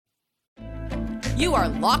You are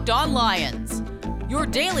Locked On Lions, your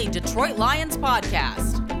daily Detroit Lions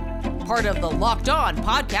podcast. Part of the Locked On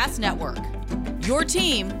Podcast Network, your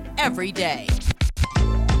team every day.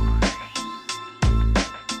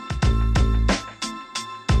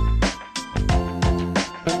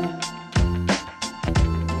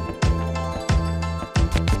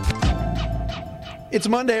 It's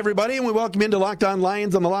Monday, everybody, and we welcome you into Locked On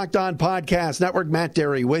Lions on the Locked On Podcast Network. Matt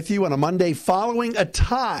Derry with you on a Monday following a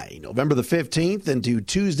tie, November the 15th into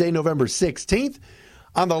Tuesday, November 16th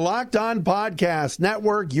on the Locked On Podcast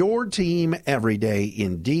Network, your team every day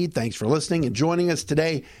indeed. Thanks for listening and joining us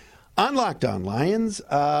today on Locked On Lions.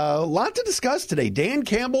 A lot to discuss today. Dan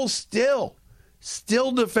Campbell still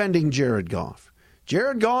defending Jared Goff.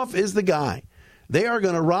 Jared Goff is the guy. They are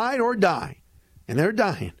going to ride or die, and they're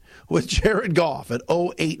dying with Jared Goff at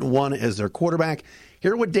 0-8-1 as their quarterback.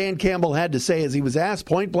 Hear what Dan Campbell had to say as he was asked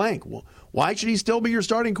point blank, well, why should he still be your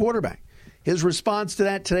starting quarterback? His response to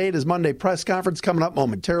that today at his Monday press conference coming up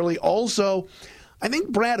momentarily. Also, I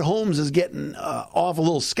think Brad Holmes is getting off a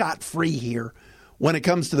little scot-free here when it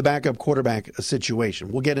comes to the backup quarterback situation.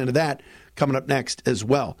 We'll get into that coming up next as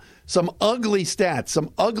well. Some ugly stats,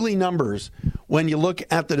 some ugly numbers when you look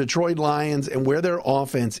at the Detroit Lions and where their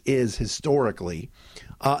offense is historically.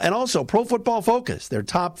 And also, Pro Football Focus, their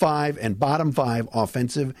top 5 and bottom 5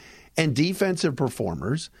 offensive and defensive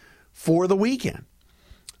performers for the weekend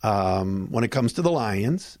when it comes to the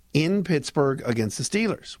Lions in Pittsburgh against the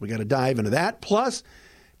Steelers. We got to dive into that. Plus,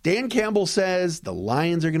 Dan Campbell says the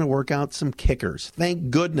Lions are going to work out some kickers.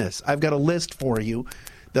 Thank goodness. I've got a list for you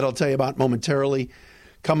that I'll tell you about momentarily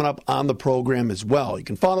coming up on the program as well. You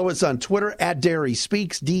can follow us on Twitter at Derry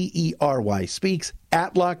Speaks, D-E-R-Y Speaks,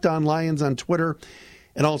 at Locked On Lions on Twitter,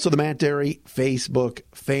 and also the Matt Derry Facebook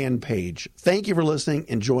fan page. Thank you for listening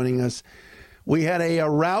and joining us. We had a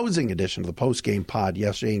rousing edition of the postgame pod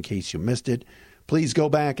yesterday in case you missed it. Please go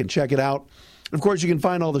back and check it out. Of course, you can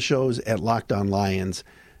find all the shows at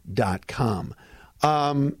LockedOnLions.com.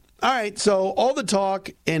 All right, so all the talk,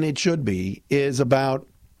 and it should be, is about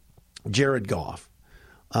Jared Goff.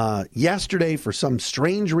 Yesterday, for some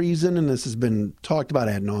strange reason, and this has been talked about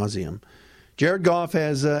ad nauseum, Jared Goff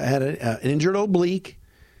has had an injured oblique,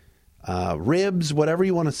 ribs, whatever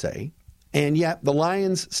you want to say, and yet the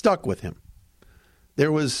Lions stuck with him.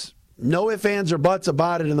 There was no ifs, ands, or buts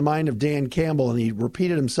about it in the mind of Dan Campbell, and he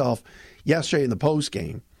repeated himself yesterday in the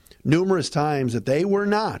postgame numerous times that they were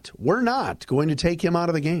not going to take him out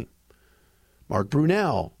of the game. Mark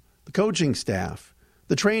Brunell, the coaching staff,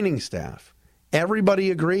 the training staff, everybody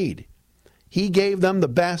agreed. He gave them the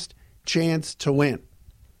best chance to win.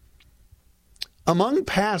 Among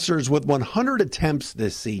passers with 100 attempts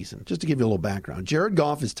this season, just to give you a little background, Jared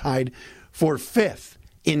Goff is tied for 5th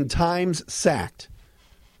in times sacked.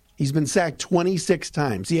 He's been sacked 26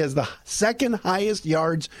 times. He has the second highest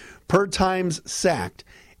yards per times sacked,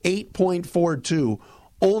 8.42,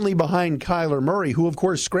 only behind Kyler Murray, who, of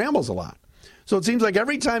course, scrambles a lot. So it seems like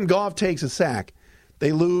every time Goff takes a sack,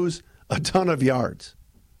 they lose a ton of yards.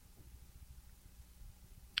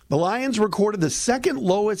 The Lions recorded the second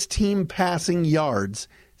lowest team passing yards,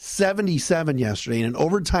 77 yesterday, in an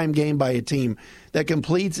overtime game by a team that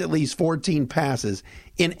completes at least 14 passes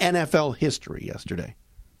in NFL history yesterday.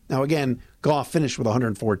 Now, again, Goff finished with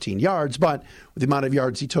 114 yards, but with the amount of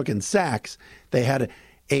yards he took in sacks, they had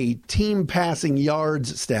a team passing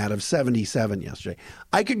yards stat of 77 yesterday.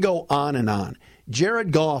 I could go on and on.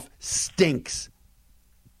 Jared Goff stinks.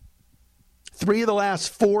 3 of the last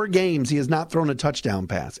 4 games, he has not thrown a touchdown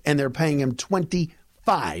pass, and they're paying him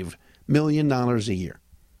 $25 million a year.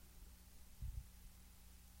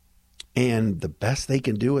 And the best they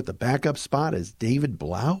can do at the backup spot is David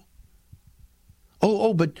Blau?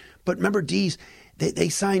 But remember, Dees, they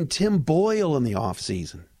signed Tim Boyle in the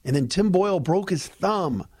offseason, and then Tim Boyle broke his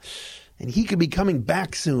thumb, and he could be coming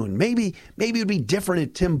back soon. Maybe it would be different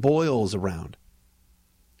if Tim Boyle's around.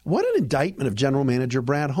 What an indictment of general manager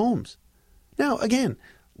Brad Holmes. Now, again,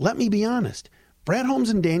 let me be honest. Brad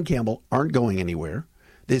Holmes and Dan Campbell aren't going anywhere.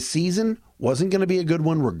 This season wasn't going to be a good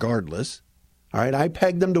one regardless. All right, I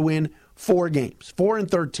pegged them to win 4 games,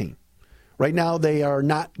 4-13. Right now, they are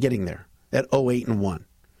not getting there at 0-8-1.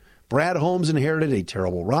 Brad Holmes inherited a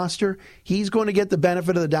terrible roster. He's going to get the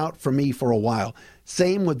benefit of the doubt from me for a while.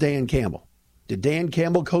 Same with Dan Campbell. Did Dan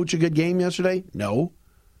Campbell coach a good game yesterday? No.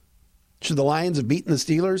 Should the Lions have beaten the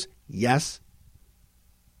Steelers? Yes.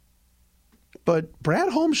 But Brad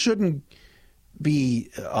Holmes shouldn't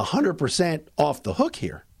be 100% off the hook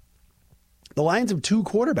here. The Lions have 2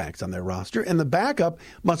 quarterbacks on their roster, and the backup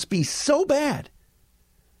must be so bad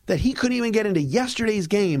that he couldn't even get into yesterday's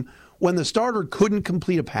game when the starter couldn't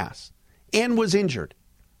complete a pass and was injured.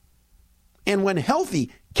 And when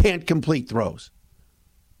healthy, can't complete throws.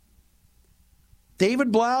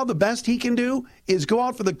 David Blau, the best he can do is go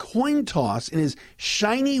out for the coin toss in his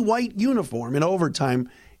shiny white uniform in overtime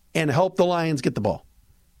and help the Lions get the ball.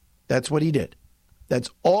 That's what he did. That's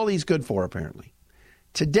all he's good for, apparently.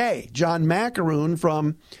 Today, John Macaroon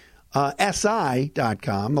from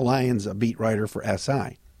SI.com, the Lions beat writer for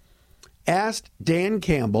SI, asked Dan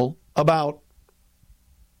Campbell about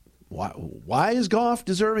why is Goff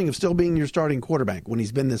deserving of still being your starting quarterback when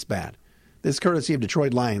he's been this bad? This courtesy of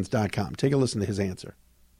DetroitLions.com. Take a listen to his answer.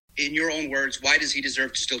 In your own words, why does he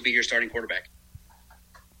deserve to still be your starting quarterback?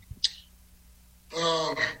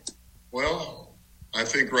 Well, I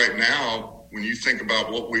think right now, when you think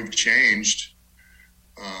about what we've changed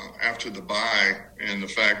after the bye and the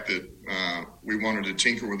fact that we wanted to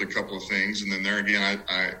tinker with a couple of things, and then there again,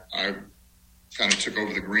 I kind of took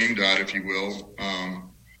over the green dot, if you will.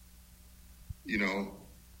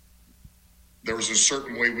 There was a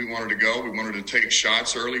certain way we wanted to go. We wanted to take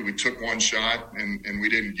shots early. We took one shot, and we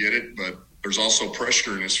didn't get it, but there's also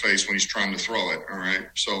pressure in his face when he's trying to throw it, all right?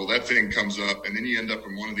 So that thing comes up, and then you end up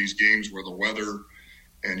in one of these games where the weather,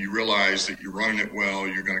 and you realize that you're running it well,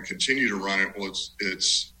 you're going to continue to run it. Well,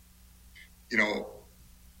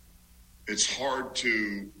 it's hard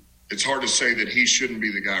to say that he shouldn't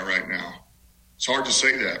be the guy right now. It's hard to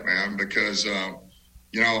say that, man, because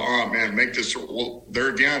make this. Well, there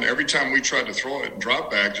again, every time we try to throw it and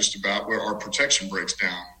drop back, just about where our protection breaks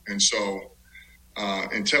down. And so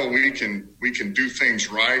until we can do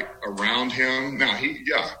things right around him. Now,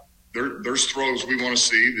 there's throws we want to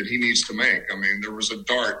see that he needs to make. I mean, there was a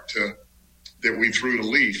dart that we threw to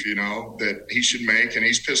Leaf, that he should make, and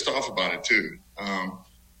he's pissed off about it too.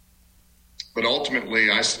 But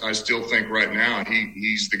ultimately, I still think right now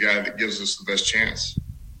he's the guy that gives us the best chance.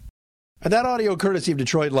 And that audio courtesy of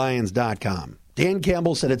DetroitLions.com. Dan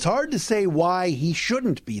Campbell said it's hard to say why he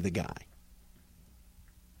shouldn't be the guy.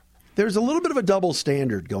 There's a little bit of a double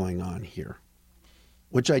standard going on here,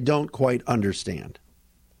 which I don't quite understand.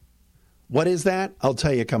 What is that? I'll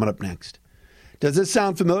tell you coming up next. Does this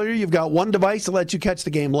sound familiar? You've got one device that lets you catch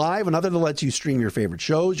the game live, another that lets you stream your favorite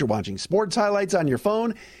shows. You're watching sports highlights on your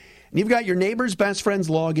phone, and you've got your neighbor's best friend's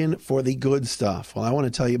login for the good stuff. Well, I want to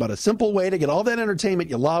tell you about a simple way to get all that entertainment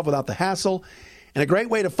you love without the hassle, and a great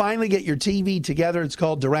way to finally get your TV together. It's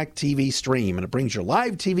called DirecTV Stream, and it brings your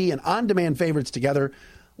live TV and on-demand favorites together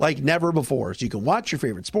like never before. So you can watch your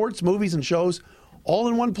favorite sports, movies, and shows all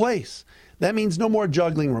in one place. That means no more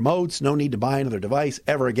juggling remotes, no need to buy another device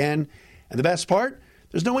ever again. And the best part,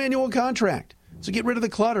 there's no annual contract. So get rid of the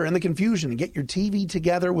clutter and the confusion and get your TV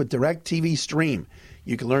together with DirecTV Stream.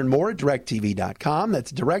 You can learn more at DirecTV.com.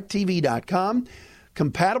 That's DirecTV.com.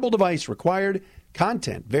 Compatible device required.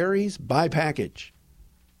 Content varies by package.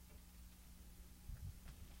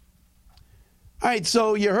 All right,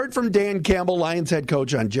 so you heard from Dan Campbell, Lions head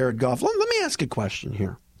coach, on Jared Goff. Let me ask a question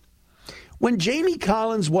here. When Jamie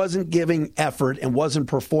Collins wasn't giving effort and wasn't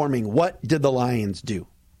performing, what did the Lions do?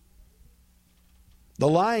 The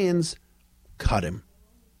Lions cut him.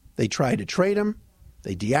 They tried to trade him,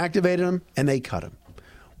 they deactivated him, and they cut him.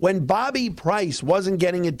 When Bobby Price wasn't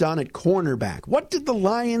getting it done at cornerback, what did the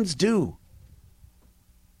Lions do?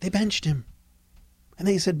 They benched him. And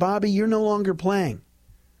they said, Bobby, you're no longer playing.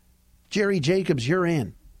 Jerry Jacobs, you're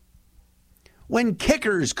in. When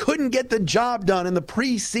kickers couldn't get the job done in the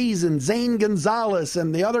preseason, Zane Gonzalez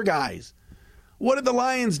and the other guys, what did the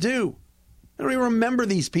Lions do? I don't even remember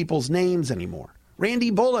these people's names anymore. Randy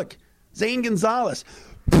Bullock, Zane Gonzalez.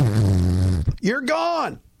 You're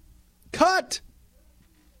gone. Cut.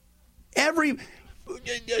 Anthony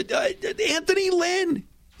Lynn,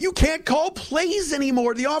 you can't call plays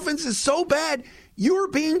anymore. The offense is so bad, you're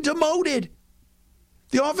being demoted.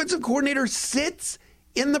 The offensive coordinator sits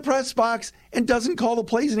in the press box and doesn't call the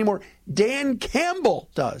plays anymore. Dan Campbell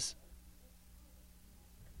does.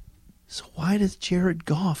 So why does Jared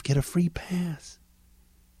Goff get a free pass?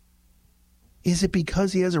 Is it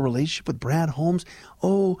because he has a relationship with Brad Holmes?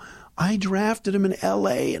 Oh, I drafted him in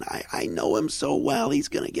L.A. and I know him so well. He's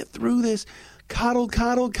going to get through this. Coddle,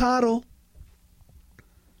 coddle, coddle.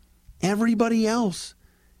 Everybody else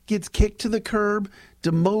gets kicked to the curb,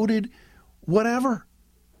 demoted, whatever.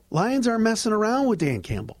 Lions aren't messing around with Dan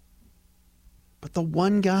Campbell. But the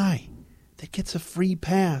one guy that gets a free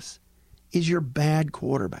pass is your bad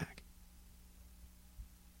quarterback.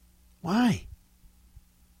 Why?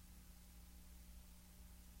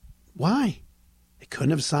 Why? They couldn't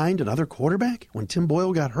have signed another quarterback when Tim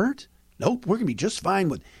Boyle got hurt? Nope, we're going to be just fine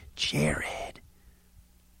with Jared.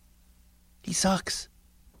 He sucks.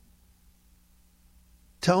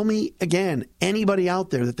 Tell me again, anybody out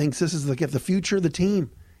there that thinks this is the future of the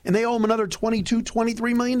team And they owe him another $22,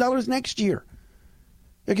 $23 million next year.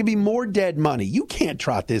 There could be more dead money. You can't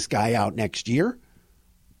trot this guy out next year.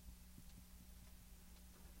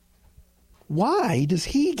 Why does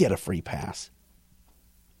he get a free pass?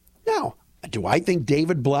 Now, do I think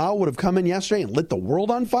David Blau would have come in yesterday and lit the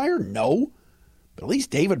world on fire? No. But at least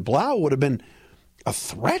David Blau would have been a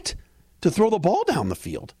threat to throw the ball down the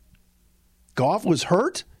field. Goff was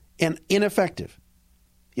hurt and ineffective.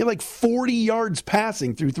 He had like 40 yards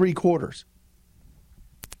passing through 3 quarters.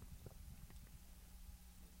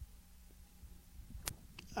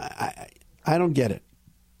 I don't get it.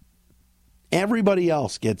 Everybody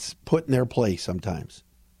else gets put in their place sometimes.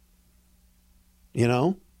 You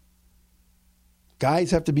know?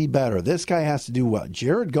 Guys have to be better. This guy has to do well.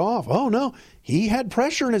 Jared Goff, oh no, he had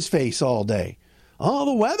pressure in his face all day. Oh,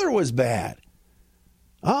 the weather was bad.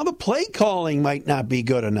 Oh, the play calling might not be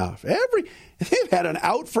good enough. They've had an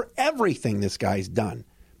out for everything this guy's done,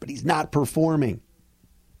 but he's not performing.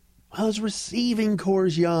 Well, his receiving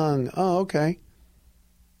core's young. Oh, okay.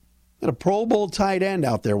 Had a Pro Bowl tight end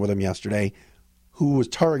out there with him yesterday who was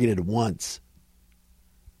targeted once.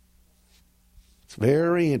 It's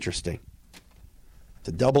very interesting. It's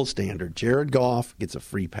a double standard. Jared Goff gets a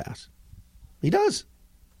free pass. He does.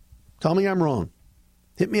 Tell me I'm wrong.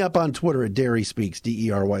 Hit me up on Twitter at Derry Speaks,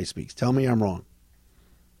 D-E-R-Y Speaks. Tell me I'm wrong.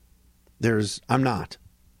 I'm not.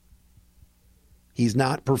 He's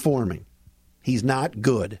not performing. He's not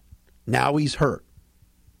good. Now he's hurt.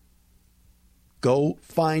 Go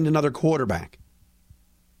find another quarterback.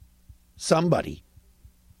 Somebody.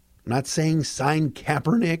 I'm not saying sign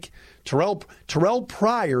Kaepernick. Terrell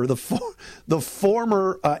Pryor, the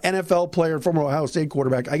former NFL player, former Ohio State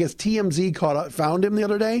quarterback. I guess TMZ found him the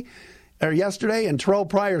other day, or yesterday, and Terrell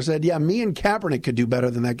Pryor said, yeah, me and Kaepernick could do better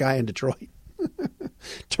than that guy in Detroit.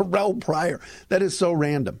 Terrell Pryor. That is so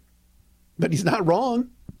random. But he's not wrong.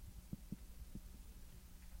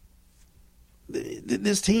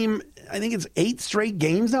 This team, I think it's 8 straight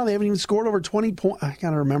games now. They haven't even scored over 20 points. I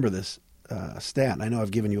got to remember this stat. I know I've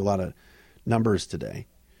given you a lot of numbers today.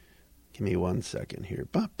 Give me 1 second here.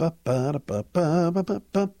 All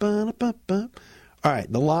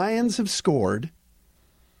right, the Lions have scored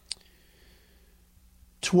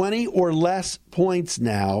 20 or less points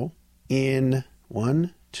now in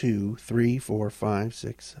 1, 2, 3, 4, 5,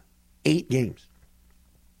 6, 8 games.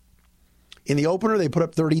 In the opener, they put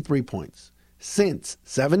up 33 points. Since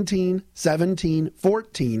 17, 17,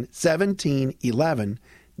 14, 17, 11,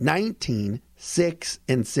 19, 6,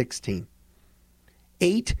 and 16.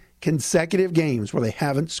 8 consecutive games where they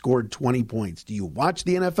haven't scored 20 points. Do you watch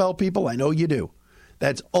the NFL, people? I know you do.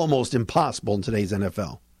 That's almost impossible in today's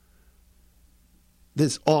NFL.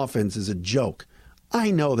 This offense is a joke.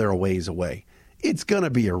 I know they're a ways away. It's going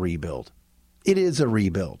to be a rebuild. It is a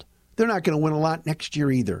rebuild. They're not going to win a lot next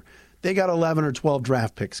year either. They got 11 or 12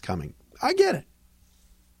 draft picks coming. I get it.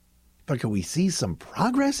 But can we see some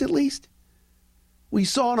progress at least? We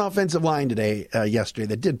saw an offensive line yesterday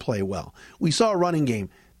that did play well. We saw a running game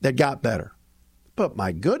that got better. But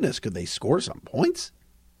my goodness, could they score some points?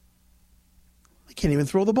 They can't even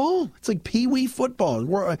throw the ball. It's like pee-wee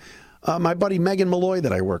football. My buddy Megan Malloy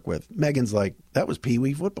that I work with, Megan's like, that was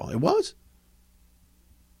pee-wee football. It was.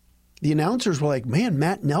 The announcers were like, man,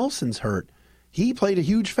 Matt Nelson's hurt. He played a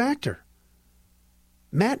huge factor.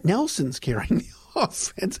 Matt Nelson's carrying the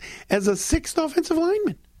offense as a 6th offensive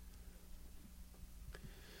lineman.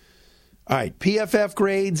 All right, PFF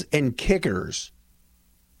grades and kickers.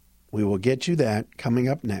 We will get you that coming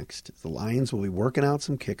up next. The Lions will be working out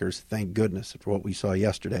some kickers, thank goodness, for what we saw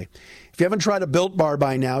yesterday. If you haven't tried a Built Bar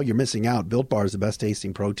by now, you're missing out. Built Bar is the best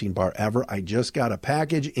tasting protein bar ever. I just got a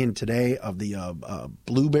package in today of the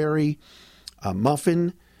blueberry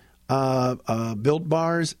muffin Built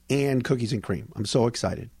Bars and cookies and cream. I'm so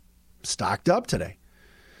excited. Stocked up today.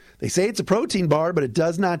 They say it's a protein bar, but it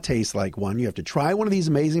does not taste like one. You have to try one of these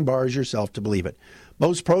amazing bars yourself to believe it.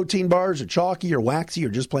 Most protein bars are chalky or waxy or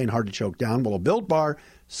just plain hard to choke down. Well, a Built Bar,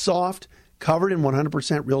 soft, covered in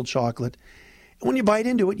 100% real chocolate. And when you bite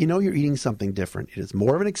into it, you know you're eating something different. It is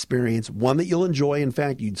more of an experience, one that you'll enjoy. In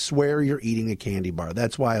fact, you'd swear you're eating a candy bar.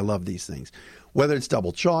 That's why I love these things. Whether it's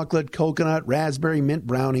double chocolate, coconut, raspberry, mint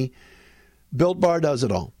brownie, Built Bar does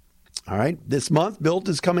it all. All right. This month, Built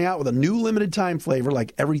is coming out with a new limited time flavor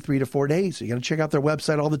like every 3 to 4 days. So you got to check out their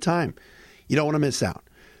website all the time. You don't want to miss out.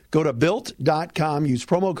 Go to Built.com, use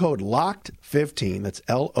promo code LOCKED15, that's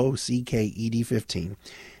LOCKED 15,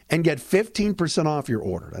 and get 15% off your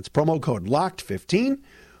order. That's promo code LOCKED15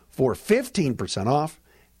 for 15% off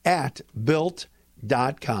at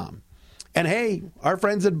Built.com. And hey, our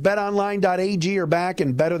friends at betonline.ag are back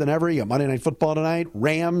and better than ever. You got Monday Night Football tonight,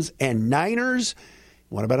 Rams and Niners.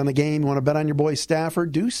 Want to bet on the game? You want to bet on your boy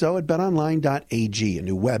Stafford? Do so at betonline.ag, a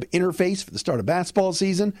new web interface for the start of basketball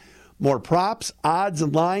season. More props, odds,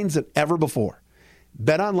 and lines than ever before.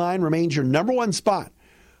 BetOnline remains your number one spot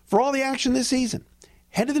for all the action this season.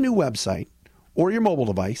 Head to the new website or your mobile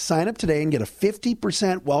device, sign up today, and get a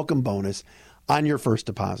 50% welcome bonus on your first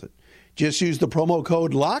deposit. Just use the promo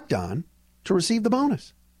code LOCKEDON to receive the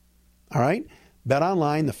bonus. All right?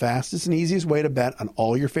 BetOnline, the fastest and easiest way to bet on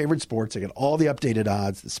all your favorite sports. They get all the updated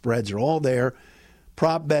odds. The spreads are all there.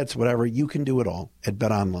 Prop bets, whatever. You can do it all at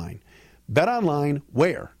BetOnline. BetOnline,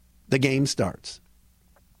 where the game starts.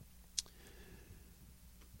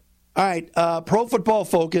 All right, Pro Football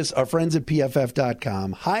Focus, our friends at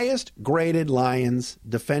PFF.com. Highest graded Lions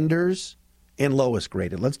defenders and lowest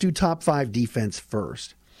graded. Let's do top 5 defense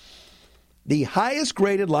first. The highest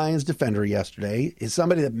graded Lions defender yesterday is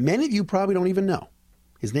somebody that many of you probably don't even know.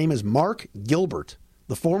 His name is Mark Gilbert,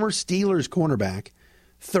 the former Steelers cornerback.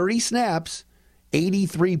 30 snaps,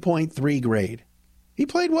 83.3 grade. He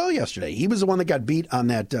played well yesterday. He was the one that got beat on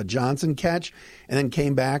that Johnson catch and then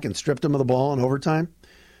came back and stripped him of the ball in overtime.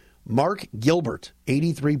 Mark Gilbert,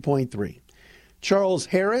 83.3. Charles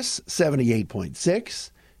Harris, 78.6.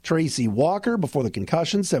 Tracy Walker, before the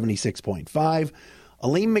concussion, 76.5.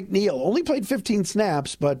 Aleem McNeil only played 15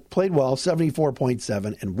 snaps, but played well,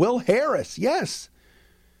 74.7. And Will Harris, yes,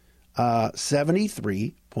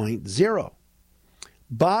 73.0.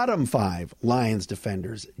 Bottom 5 Lions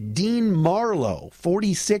defenders. Dean Marlowe,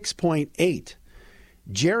 46.8.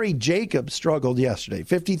 Jerry Jacobs struggled yesterday,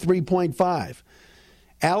 53.5.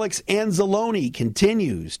 Alex Anzalone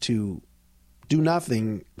continues to do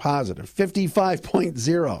nothing positive,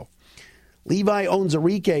 55.0. Levi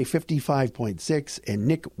Onwuzurike, 55.6, and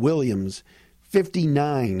Nick Williams,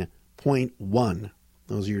 59.1.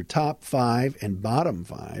 Those are your top 5 and bottom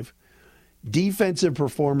 5 defensive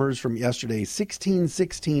performers from yesterday's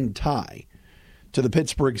 16-16 tie to the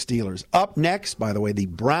Pittsburgh Steelers. Up next, by the way, the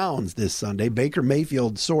Browns this Sunday. Baker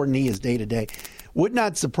Mayfield's sore knee is day-to-day. Would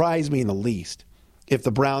not surprise me in the least if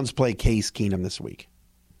the Browns play Case Keenum this week.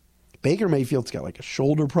 Baker Mayfield's got like a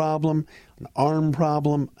shoulder problem, an arm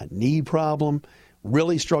problem, a knee problem.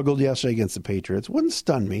 Really struggled yesterday against the Patriots. Wouldn't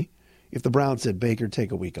stun me if the Browns said, Baker,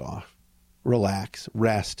 take a week off. Relax,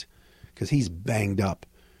 rest, because he's banged up.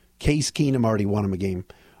 Case Keenum already won him a game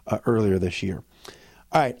earlier this year.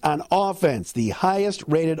 All right, on offense, the highest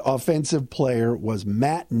rated offensive player was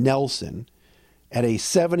Matt Nelson at a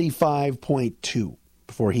 75.2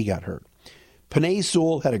 before he got hurt. Penei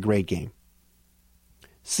Sewell had a great game.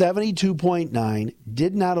 72.9,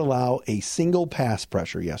 did not allow a single pass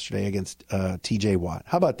pressure yesterday against T.J. Watt.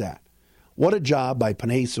 How about that? What a job by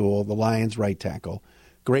Penei Sewell, the Lions' right tackle,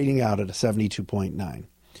 grading out at a 72.9.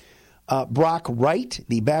 Brock Wright,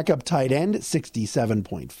 the backup tight end,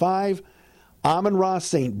 67.5. Amon-Ra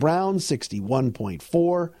St. Brown,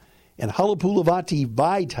 61.4. And Halapoulivaati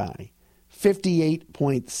Vaitai,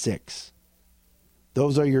 58.6.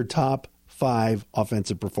 Those are your top 5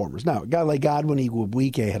 offensive performers. Now, a guy like Godwin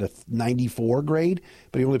Igwebuike had a 94 grade,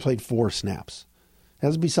 but he only played 4 snaps. It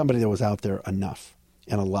has to be somebody that was out there enough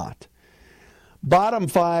and a lot. Bottom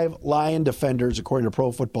 5 Lion defenders, according to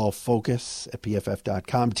Pro Football Focus at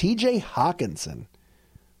PFF.com. TJ Hawkinson,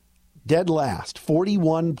 dead last,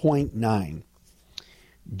 41.9.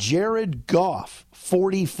 Jared Goff,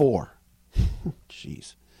 44.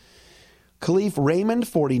 Jeez. Khalif Raymond,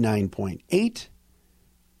 49.8.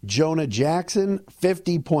 Jonah Jackson,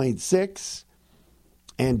 50.6.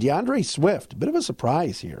 And DeAndre Swift, a bit of a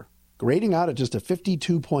surprise here, grading out at just a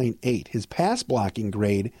 52.8. His pass blocking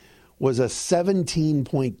grade was a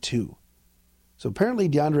 17.2. So apparently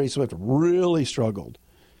DeAndre Swift really struggled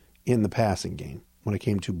in the passing game when it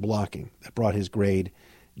came to blocking. That brought his grade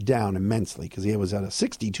down immensely because he was at a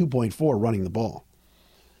 62.4 running the ball.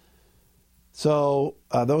 So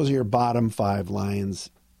those are your bottom 5 Lions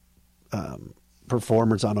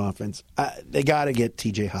performers on offense. They got to get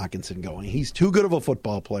TJ Hawkinson going. He's too good of a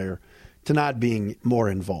football player to not being more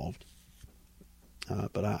involved.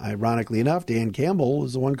 But ironically enough, Dan Campbell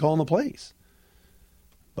was the one calling the plays.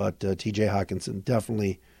 But TJ Hawkinson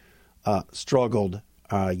definitely struggled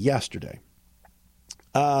yesterday.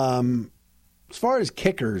 As far as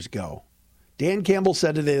kickers go, Dan Campbell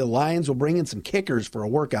said today the Lions will bring in some kickers for a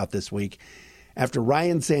workout this week after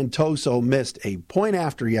Ryan Santoso missed a point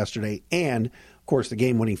after yesterday and, of course, the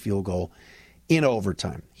game-winning field goal in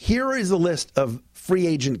overtime. Here is the list of free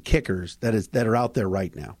agent kickers that are out there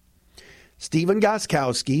right now. Steven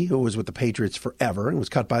Gostkowski, who was with the Patriots forever and was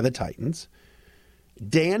cut by the Titans.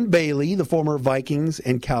 Dan Bailey, the former Vikings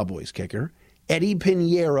and Cowboys kicker. Eddie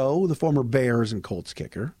Pinheiro, the former Bears and Colts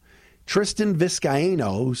kicker. Tristan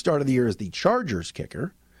Vizcaino, who started the year as the Chargers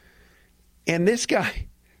kicker. And this guy,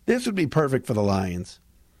 this would be perfect for the Lions.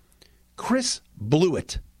 Chris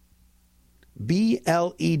Blewett.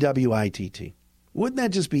 Blewitt. Wouldn't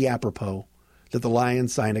that just be apropos that the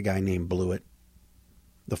Lions signed a guy named Blewett?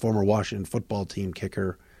 The former Washington football team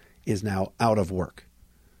kicker is now out of work.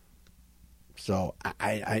 So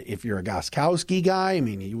if you're a Gostkowski guy, I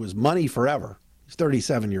mean, he was money forever. He's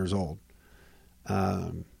 37 years old.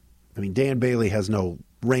 Dan Bailey has no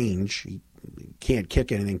range. He can't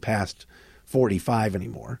kick anything past 45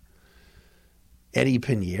 anymore. Eddie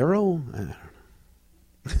Pinheiro? I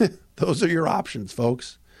don't know. Those are your options,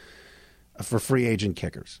 folks, for free agent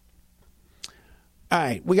kickers. All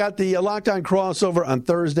right, we got the Locked On crossover on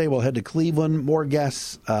Thursday. We'll head to Cleveland. More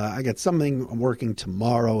guests. I got something I'm working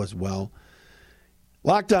tomorrow as well.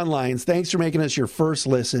 Locked On Lions, thanks for making us your first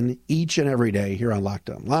listen each and every day here on Locked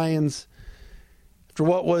On Lions. After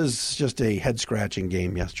what was just a head-scratching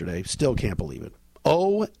game yesterday, still can't believe it.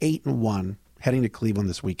 0-8-1 heading to Cleveland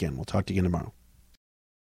this weekend. We'll talk to you again tomorrow.